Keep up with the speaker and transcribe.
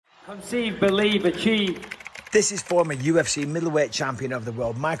Conceive, believe, achieve. This is former UFC middleweight champion of the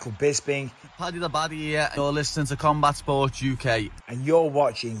world, Michael Bisping. Paddy the Baddy here. You're listening to Combat Sports UK. And you're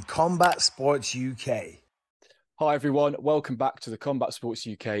watching Combat Sports UK. Hi everyone, welcome back to the Combat Sports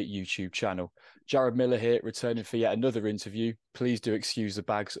UK YouTube channel. Jared Miller here, returning for yet another interview. Please do excuse the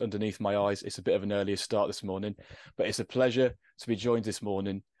bags underneath my eyes. It's a bit of an earlier start this morning, but it's a pleasure to be joined this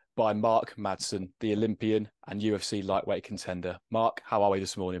morning by Mark Madsen, the Olympian and UFC lightweight contender. Mark, how are we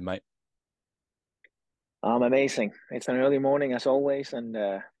this morning, mate? I'm amazing. It's an early morning as always, and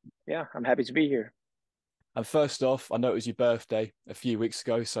I'm happy to be here. And first off, I know it was your birthday a few weeks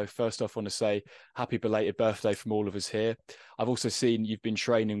ago, so first off, I want to say happy belated birthday from all of us here. I've also seen you've been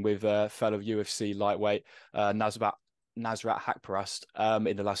training with fellow UFC lightweight Nasrat Haqparast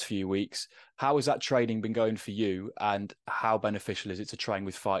in the last few weeks. How has that training been going for you, and how beneficial is it to train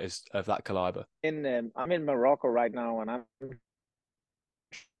with fighters of that caliber? I'm in Morocco right now, and I'm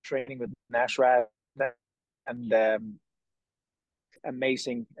training with Nasrat, and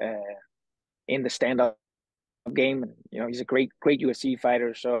amazing in the stand-up game. You know, he's a great UFC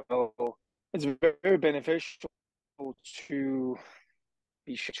fighter, so it's very beneficial to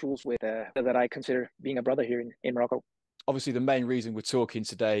be tools with that I consider being a brother here in Morocco. Obviously, the main reason we're talking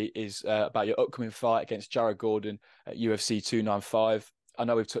today is about your upcoming fight against Jared Gordon at UFC 295. I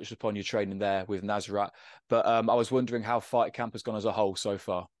know we've touched upon your training there with Nasrat, but I was wondering how fight camp has gone as a whole so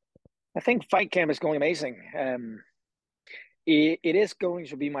far. I think fight camp is going amazing. It is going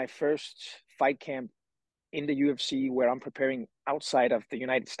to be my first fight camp in the UFC where I'm preparing outside of the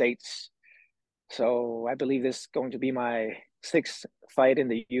United States. So I believe this is going to be my sixth fight in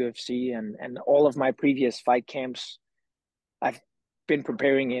the UFC, and all of my previous fight camps I've been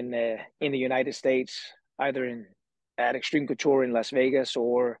preparing in the United States, either at Extreme Couture in Las Vegas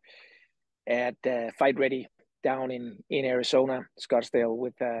or at Fight Ready down in Arizona, Scottsdale,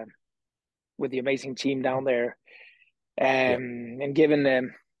 with the amazing team down there. And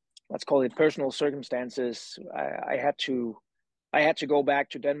given let's call it personal circumstances, I had to go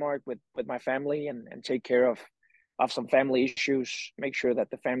back to Denmark with my family and take care of some family issues, make sure that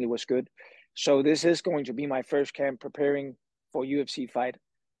the family was good. So this is going to be my first camp preparing for UFC fight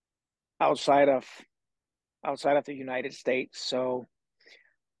outside of the United States. So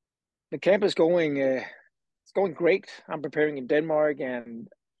the camp is going it's going great. I'm preparing in Denmark, and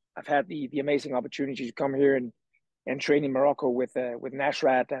I've had the amazing opportunity to come here and train in Morocco with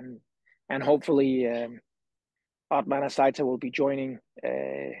Nasrat, and hopefully Otman Asaita will be joining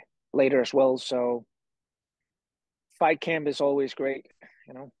later as well. So fight camp is always great,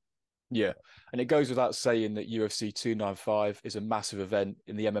 you know. Yeah, and it goes without saying that UFC 295 is a massive event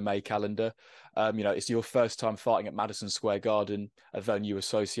in the MMA calendar. It's your first time fighting at Madison Square Garden, a venue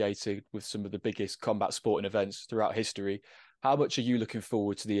associated with some of the biggest combat sporting events throughout history. How much are you looking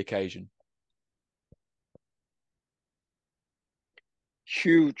forward to the occasion?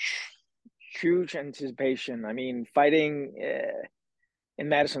 Huge anticipation. I mean, fighting in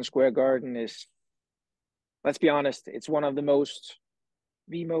Madison Square Garden is, let's be honest, it's one of the most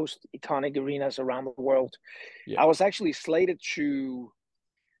iconic arenas around the world. Yeah. I was actually slated to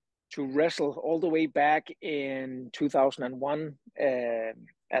wrestle all the way back in 2001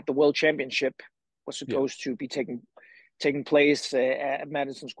 at the World Championship. Was supposed to be taking place at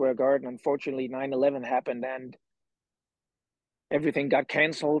Madison Square Garden. Unfortunately, 9/11 happened and everything got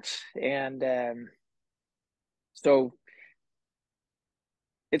canceled, and so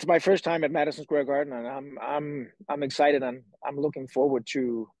it's my first time at Madison Square Garden, and I'm excited, and I'm looking forward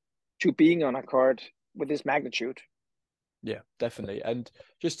to being on a card with this magnitude. Yeah, definitely. And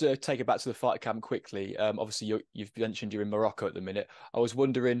just to take it back to the fight camp quickly, obviously you've mentioned you're in Morocco at the minute. I was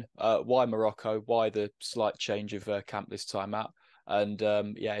wondering why Morocco, why the slight change of camp this time out, and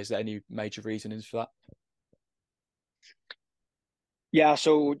is there any major reasonings for that? Yeah,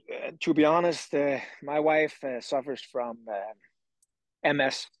 so to be honest, my wife suffers from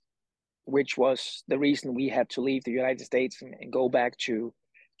MS, which was the reason we had to leave the United States and go back to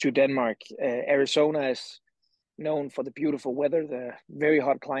Denmark. Arizona is known for the beautiful weather, the very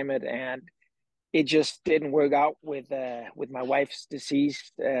hot climate, and it just didn't work out with my wife's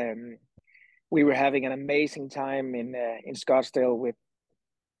disease. We were having an amazing time in Scottsdale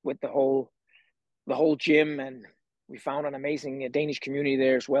with the whole gym, and we found an amazing Danish community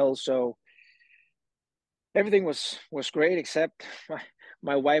there as well. So everything was great, except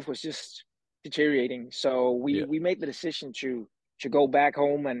my wife was just deteriorating. So we made the decision to go back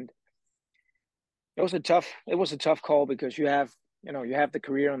home, and it was a tough call, because you have the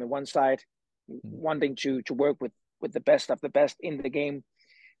career on the one side, wanting to work with the best of the best in the game,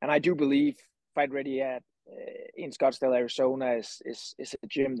 and I do believe Fight Ready at in Scottsdale, Arizona, is a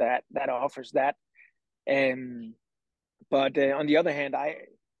gym that offers that. But on the other hand,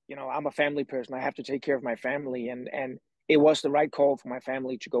 I'm a family person. I have to take care of my family, and it was the right call for my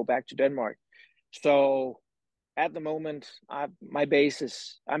family to go back to Denmark. So at the moment, I'm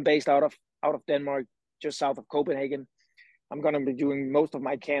based out of Denmark, just south of Copenhagen. I'm going to be doing most of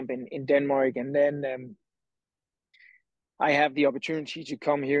my camp in Denmark, and then I have the opportunity to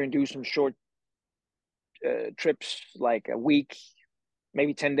come here and do some short trips, like a week,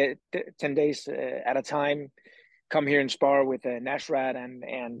 maybe 10 days at a time. Come here and spar with Nasrat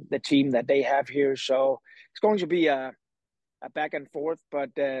and the team that they have here. So it's going to be a back and forth,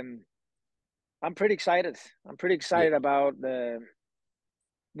 but I'm pretty excited. I'm pretty Yeah. excited about the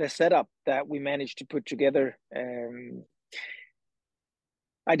setup that we managed to put together.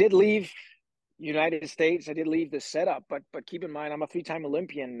 I did leave United States. I did leave the setup, but keep in mind I'm a 3-time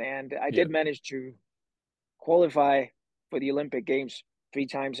Olympian, and I Yeah. did manage to qualify for the Olympic Games 3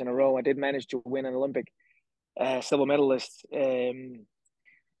 times in a row. I did manage to win an Olympic silver medalist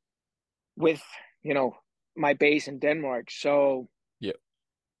with my base in Denmark. So Yeah.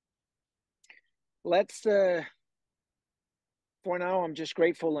 let's for now I'm just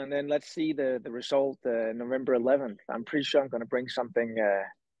grateful, and then let's see the result November 11th. I'm pretty sure I'm going to bring something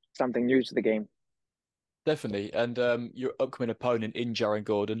new to the game. Definitely. And your upcoming opponent in Jared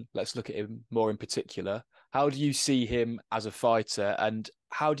Gordon, let's look at him more in particular. How do you see him as a fighter, and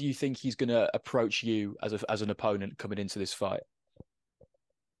how do you think he's going to approach you as an opponent coming into this fight?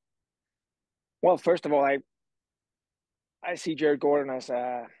 Well, first of all, I see Jared Gordon as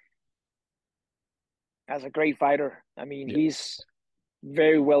a great fighter. I mean, Yeah. he's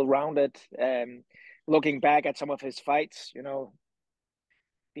very well rounded. Looking back at some of his fights,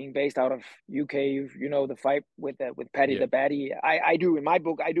 being based out of UK, the fight with Paddy Yeah. the Baddy. I do, in my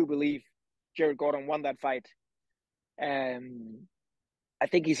book, I do believe Jared Gordon won that fight. I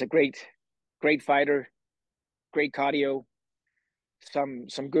think he's a great fighter, great cardio,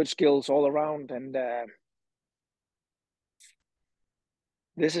 some good skills all around, and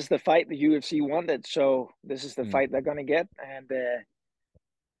this is the fight the UFC wanted. So this is the Mm. fight they're gonna get, and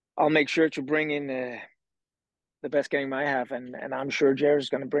I'll make sure to bring in the best game I have, and I'm sure Jared's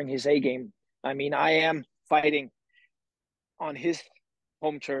gonna bring his A game. I mean, I am fighting on his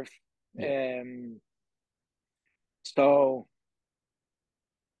home turf. Yeah. So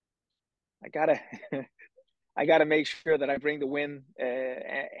I gotta I gotta make sure that I bring the win,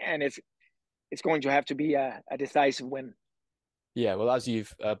 and it's going to have to be a decisive win. Yeah, well, as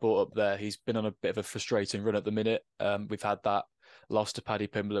you've brought up there, he's been on a bit of a frustrating run at the minute. We've had that loss to Paddy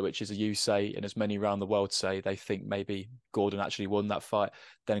Pimblett, which is a you say, and as many around the world say, they think maybe Gordon actually won that fight.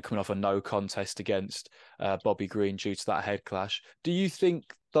 Then coming off a no contest against Bobby Green due to that head clash. Do you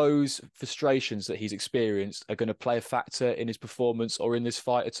think those frustrations that he's experienced are going to play a factor in his performance or in this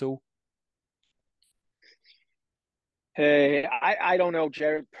fight at all? I don't know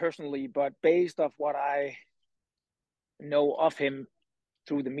Jared personally, but based off what I know of him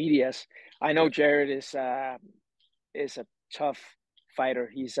through the medias, I know Yeah, Jared is a tough fighter.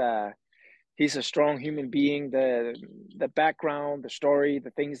 He's a strong human being. The background, the story,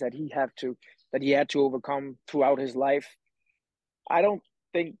 the things that he had to overcome throughout his life. I don't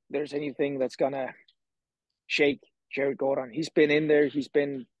think there's anything that's gonna shake Jared Gordon. He's been in there. He's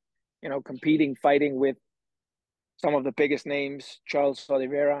been, competing, fighting with some of the biggest names, Charles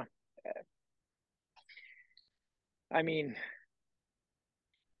Oliveira. I mean,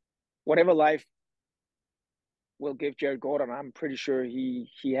 whatever life will give Jared Gordon, I'm pretty sure he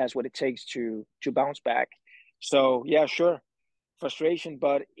has what it takes to bounce back. So yeah, sure, frustration,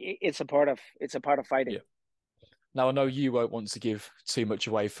 but it's a part of fighting. yeah. Now, I know you won't want to give too much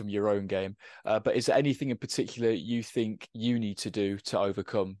away from your own game, but is there anything in particular you think you need to do to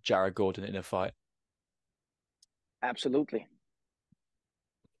overcome Jared Gordon in a fight? Absolutely.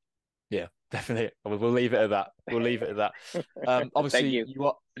 Yeah, definitely. We'll leave it at that. We'll leave it at that. Thank Obviously,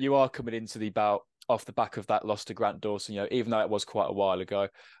 you. you are coming into the bout off the back of that loss to Grant Dawson. Even though it was quite a while ago,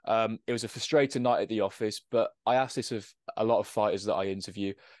 it was a frustrating night at the office. But I asked this of a lot of fighters that I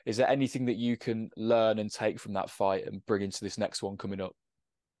interview: is there anything that you can learn and take from that fight and bring into this next one coming up?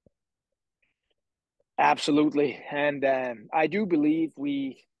 Absolutely, and I do believe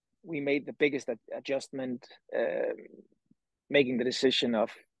we made the biggest adjustment, making the decision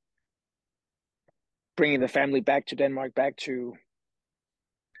of bringing the family back to Denmark, back to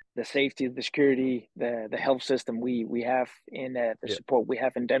the safety, the security, the health system we have in the Yeah, support we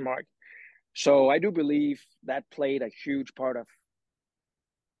have in Denmark. So I do believe that played a huge part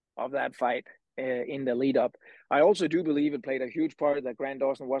of that fight in the lead up. I also do believe it played a huge part that Grant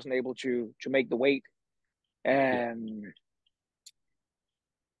Dawson wasn't able to make the weight And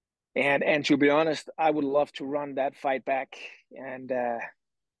and to be honest, I would love to run that fight back. And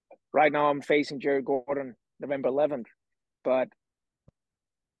right now I'm facing Jared Gordon November 11th, but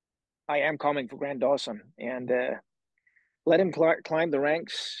I am coming for Grant Dawson and let him climb the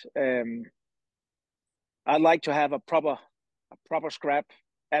ranks. I'd like to have a proper scrap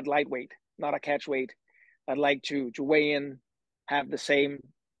at lightweight, not a catch weight. I'd like to weigh in, have the same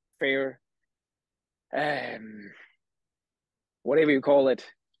fair, whatever you call it.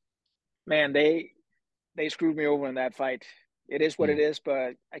 Man, they screwed me over in that fight. It is what it is,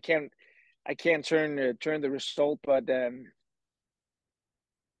 but I can't turn the result. But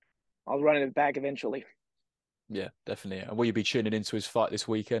I'll run it back eventually. Yeah, definitely. And will you be tuning into his fight this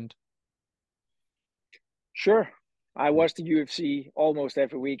weekend? Sure. I watch the UFC almost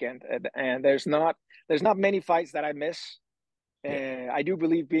every weekend, and there's not many fights that I miss. I do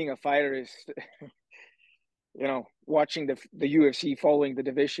believe being a fighter is, watching the UFC, following the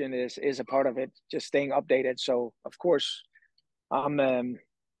division is a part of it. Just staying updated. So of course, I'm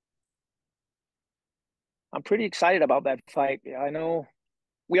pretty excited about that fight. I know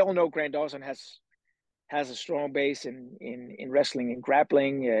we all know Grant Dawson has a strong base in wrestling and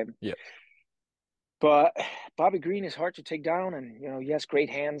grappling. Yeah. But Bobby Green is hard to take down, and he has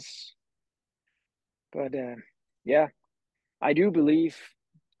great hands. But yeah, I do believe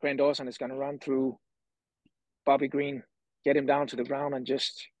Grant Dawson is going to run through Bobby Green, get him down to the ground, and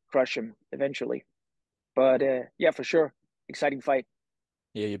just crush him eventually. But yeah, for sure, exciting fight.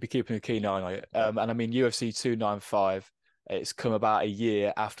 Yeah, you'll be keeping a keen eye on it. And I mean, UFC 295, it's come about a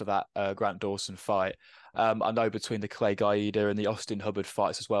year after that Grant Dawson fight. I know between the Clay Guida and the Austin Hubbard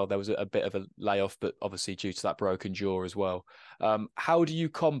fights as well, there was a bit of a layoff, but obviously due to that broken jaw as well. How do you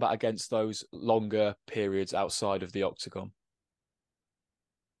combat against those longer periods outside of the octagon?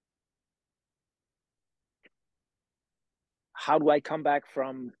 How do I come back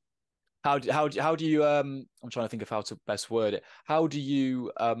from? How do you I'm trying to think of how to best word it. How do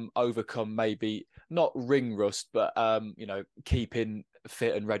you overcome maybe not ring rust, but keeping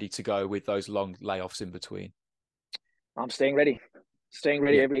fit and ready to go with those long layoffs in between? I'm staying ready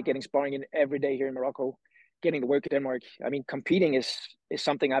every day, getting sparring in every day here in Morocco, getting to work in Denmark. I mean, competing is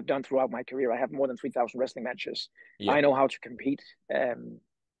something I've done throughout my career. I have more than 3,000 wrestling matches. Yeah. I know how to compete.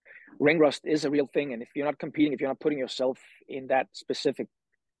 Ring rust is a real thing, and if you're not competing, if you're not putting yourself in that specific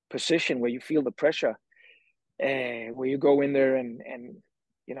position where you feel the pressure, where you go in there and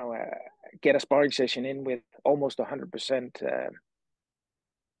get a sparring session in with almost 100%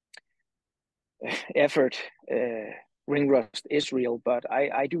 effort, ring rust is real. But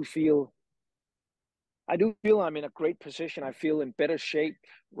I do feel I'm in a great position. I feel in better shape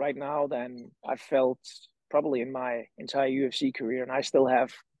right now than I felt probably in my entire UFC career, and I still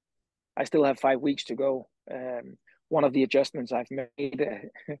have 5 weeks to go. One of the adjustments I've made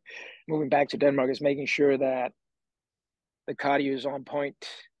moving back to Denmark is making sure that the cardio is on point.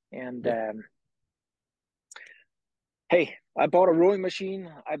 And hey, I bought a rowing machine.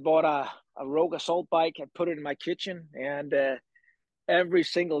 I bought a Rogue Assault bike. I put it in my kitchen, and every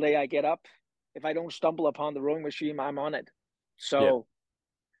single day I get up, if I don't stumble upon the rowing machine, I'm on it. So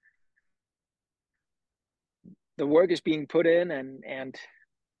the work is being put in, and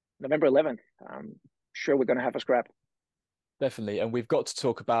November 11th, I'm sure we're going to have a scrap. Definitely. And we've got to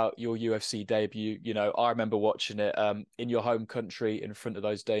talk about your UFC debut. I remember watching it in your home country in front of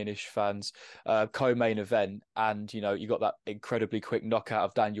those Danish fans, co-main event. And, you got that incredibly quick knockout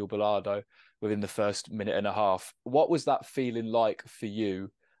of Daniel Bilardo within the first minute and a half. What was that feeling like for you?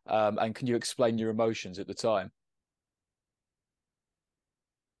 And can you explain your emotions at the time?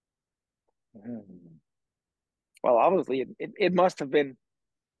 Well, obviously, it must have been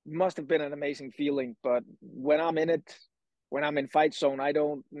an amazing feeling. But when I'm in it, when I'm in fight zone, I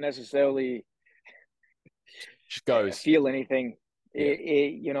don't necessarily Just goes. feel anything.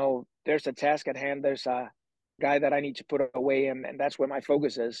 Yeah. There's a task at hand. There's a guy that I need to put away, and that's where my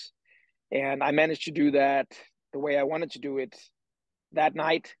focus is. And I managed to do that the way I wanted to do it that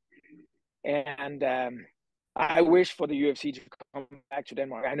night. And I wish for the UFC to come back to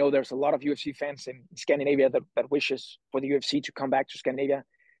Denmark. I know there's a lot of UFC fans in Scandinavia that wishes for the UFC to come back to Scandinavia.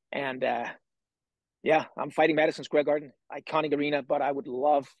 And yeah, I'm fighting Madsen Square Garden, iconic arena, but I would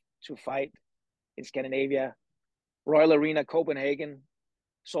love to fight in Scandinavia. Royal Arena, Copenhagen,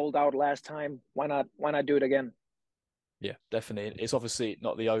 sold out last time. Why not do it again? Yeah, definitely. It's obviously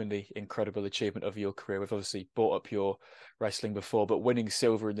not the only incredible achievement of your career. We've obviously brought up your wrestling before, but winning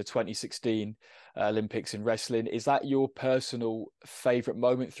silver in the 2016 Olympics in wrestling, is that your personal favorite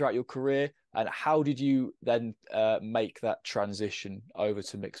moment throughout your career? And how did you then make that transition over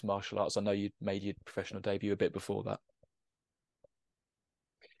to mixed martial arts? I know you made your professional debut a bit before that.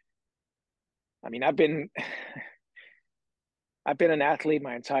 I mean, I've been an athlete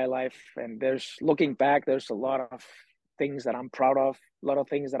my entire life, and looking back, there's a lot of things that I'm proud of, a lot of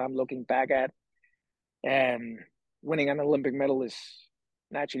things that I'm looking back at. And winning an Olympic medal is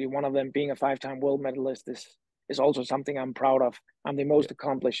naturally one of them. Being a five-time world medalist is also something I'm proud of. I'm the Yeah. most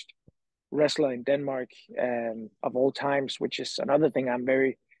accomplished wrestler in Denmark of all times, which is another thing I'm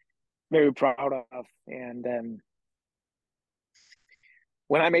very, very proud of. And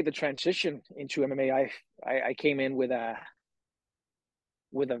when I made the transition into MMA, I came in with a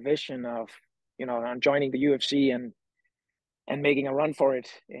vision of, on joining the UFC and making a run for it.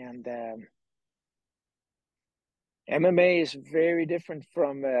 And MMA is very different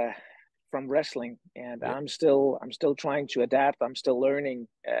from wrestling, and Yeah. I'm still trying to adapt. I'm still learning,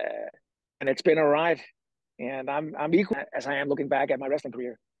 and it's been a ride. And I'm equal as I am looking back at my wrestling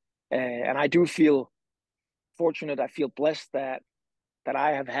career, and I do feel fortunate. I feel blessed that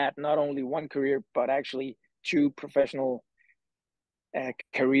I have had not only one career but actually two professional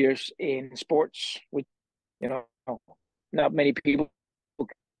careers in sports, which you know not many people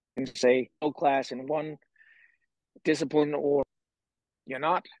can say no class in one discipline or you're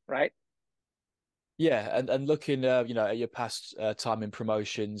not, right? Yeah, and looking, at your past time in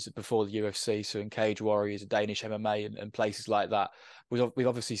promotions before the UFC, so in Cage Warriors, Danish MMA, and places like that, we've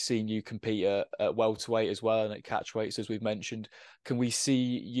obviously seen you compete at welterweight as well and at catchweights, as we've mentioned. Can we see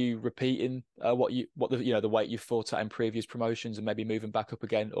you repeating the weight you've fought at in previous promotions and maybe moving back up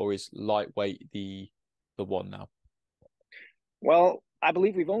again, or is lightweight the one now? Well, I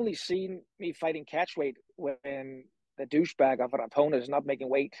believe we've only seen me fighting catchweight when the douchebag of an opponent is not making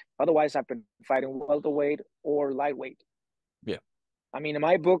weight. Otherwise, I've been fighting welterweight or lightweight. Yeah, I mean, in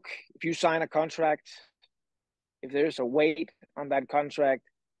my book, if you sign a contract, if there's a weight on that contract,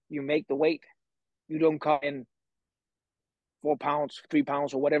 you make the weight. You don't come in 4 pounds, 3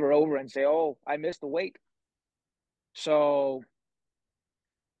 pounds, or whatever over and say, "Oh, I missed the weight." So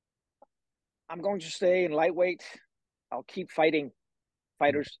I'm going to stay in lightweight. I'll keep fighting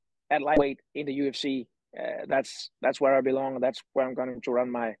fighters at lightweight in the UFC. That's where I belong. That's where I'm going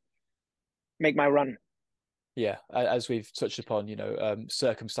to make my run. yeah. As we've touched upon,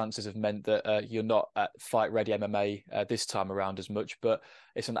 circumstances have meant that you're not at Fight Ready MMA this time around as much, but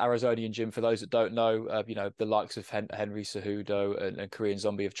it's an Arizonian gym. For those that don't know, the likes of Henry Cejudo and Korean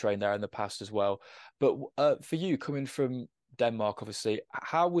Zombie have trained there in the past as well. But for you, coming from Denmark, obviously,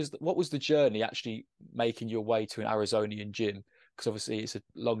 what was the journey actually making your way to an Arizonian gym? Because obviously it's a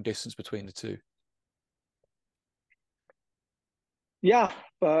long distance between the two. Yeah,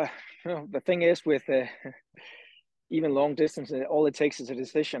 but the thing is with even long distance, all it takes is a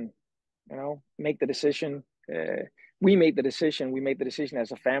decision. Make the decision. We made the decision. We made the decision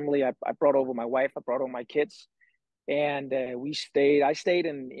as a family. I brought over my wife. I brought over my kids, and we stayed. I've stayed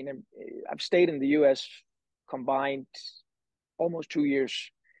in the U.S. combined almost 2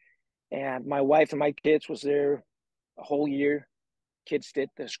 years, and my wife and my kids was there a whole year. Kids did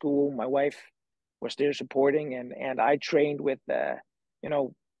the school. My wife was there supporting, and I trained with you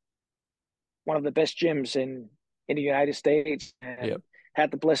know one of the best gyms in the United States, Yeah. and had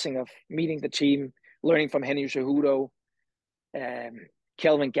the blessing of meeting the team, learning from Henry Cejudo.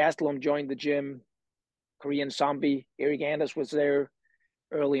 Kelvin Gastelum joined the gym. Korean Zombie, Eric Anders was there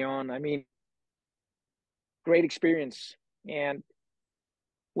early on. I mean, great experience. And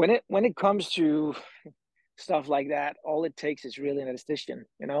when it comes to stuff like that, all it takes is really a decision.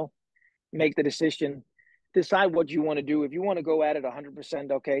 Make the decision, decide what you want to do. If you want to go at it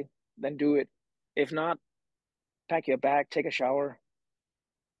 100%, okay, then do it. If not, pack your bag, take a shower,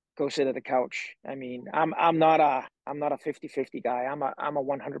 go sit at the couch. I mean, I'm not a 50-50 guy. I'm a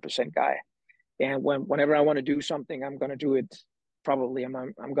 100% guy. And whenever I want to do something, I'm going to do it. Probably,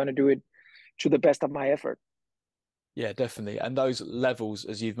 I'm going to do it to the best of my effort. Yeah, definitely. And those levels,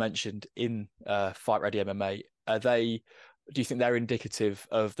 as you've mentioned in Fight Ready MMA, do you think they're indicative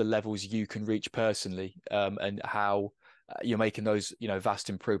of the levels you can reach personally, and how you're making those, vast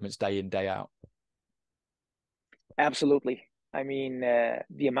improvements day in, day out? Absolutely. I mean,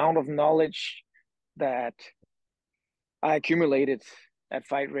 the amount of knowledge that I accumulated at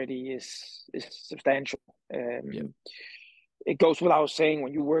Fight Ready is substantial. Yeah. It goes without saying,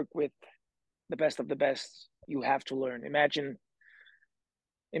 when you work with the best of the best, you have to learn. Imagine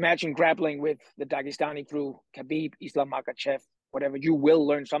imagine grappling with the Dagestani crew, Khabib, Islam Makhachev, whatever. You will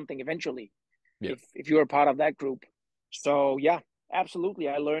learn something eventually Yeah, if you're a part of that group. So yeah, absolutely.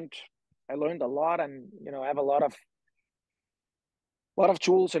 I learned a lot, and I have a lot of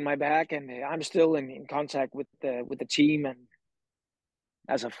tools in my bag, and I'm still in contact with the team. And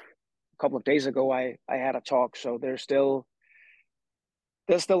as of a couple of days ago, I had a talk, so they're still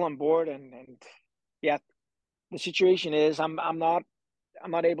on board. And yeah, the situation is I'm not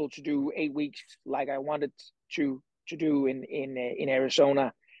able to do 8 weeks like I wanted to do in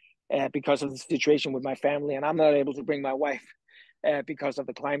Arizona, because of the situation with my family, and I'm not able to bring my wife, because of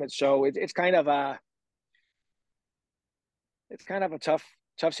the climate. So it's kind of a tough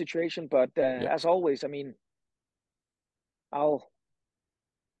situation. But yeah. as always, I mean, I'll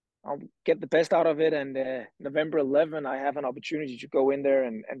I'll get the best out of it. And November 11, I have an opportunity to go in there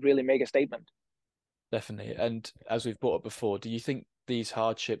and really make a statement. Definitely. And as we've brought up before, do you think these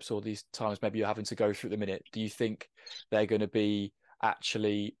hardships or these times maybe you're having to go through at the minute, do you think they're going to be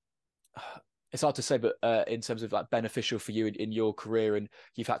actually, it's hard to say, but in terms of like beneficial for you in your career, and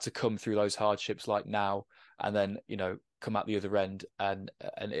you've had to come through those hardships like now, and then, come out the other end, and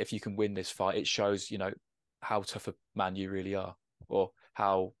if you can win this fight, it shows, how tough a man you really are, or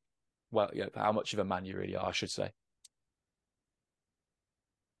how, well, how much of a man you really are, I should say.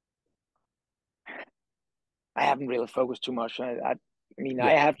 I haven't really focused too much. I mean,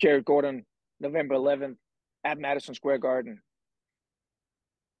 I Yeah, have Jared Gordon November 11th at Madison Square Garden.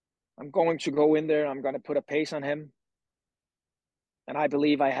 I'm going to go in there. I'm going to put a pace on him, and I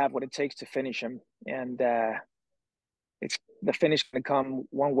believe I have what it takes to finish him. And it's the finish going to come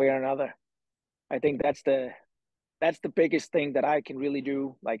one way or another. I think that's the biggest thing that I can really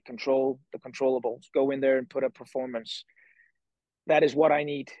do, like control the controllables. Go in there and put a performance. That is what I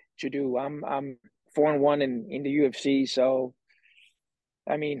need to do. I'm 4-1 in the UFC, so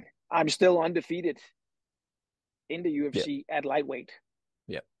I mean, I'm still undefeated in the yeah, UFC at lightweight.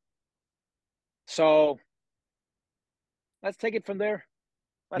 yeah, So let's take it from there.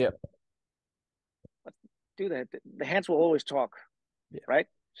 Let, yeah, let's do that. The hands will always talk, yeah. right?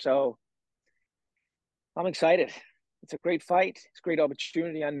 So I'm excited. It's a great fight. It's a great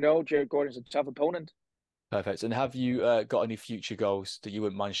opportunity. I know Jared Gordon's a tough opponent. Perfect. And have you got any future goals that you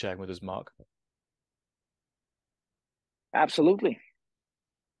wouldn't mind sharing with us, Mark? Absolutely.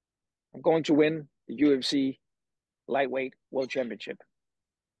 I'm going to win the UFC lightweight world championship.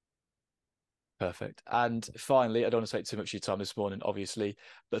 Perfect. And finally, I don't want to take too much of your time this morning, obviously,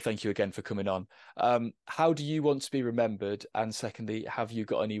 but thank you again for coming on. How do you want to be remembered? And secondly, have you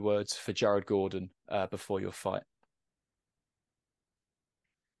got any words for Jared Gordon before your fight?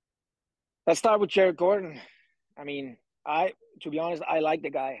 Let's start with Jared Gordon. I mean, to be honest, I like the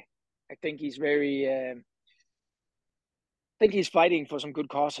guy. I think he's very. I think he's fighting for some good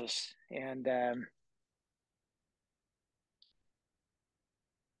causes, and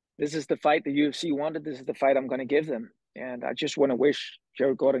this is the fight the UFC wanted. This is the fight I'm going to give them, and I just want to wish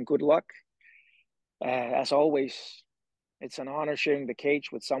Jared Gordon good luck. As always, it's an honor sharing the cage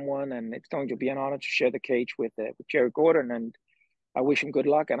with someone, and it's going to be an honor to share the cage with Jared Gordon. And I wish him good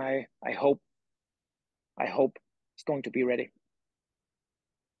luck, and I hope it's going to be ready.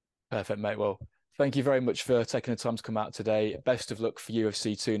 Perfect, mate. Well, thank you very much for taking the time to come out today. Best of luck for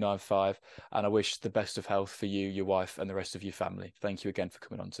UFC 295, and I wish the best of health for you, your wife, and the rest of your family. Thank you again for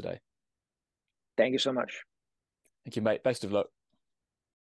coming on today. Thank you so much. Thank you, mate. Best of luck.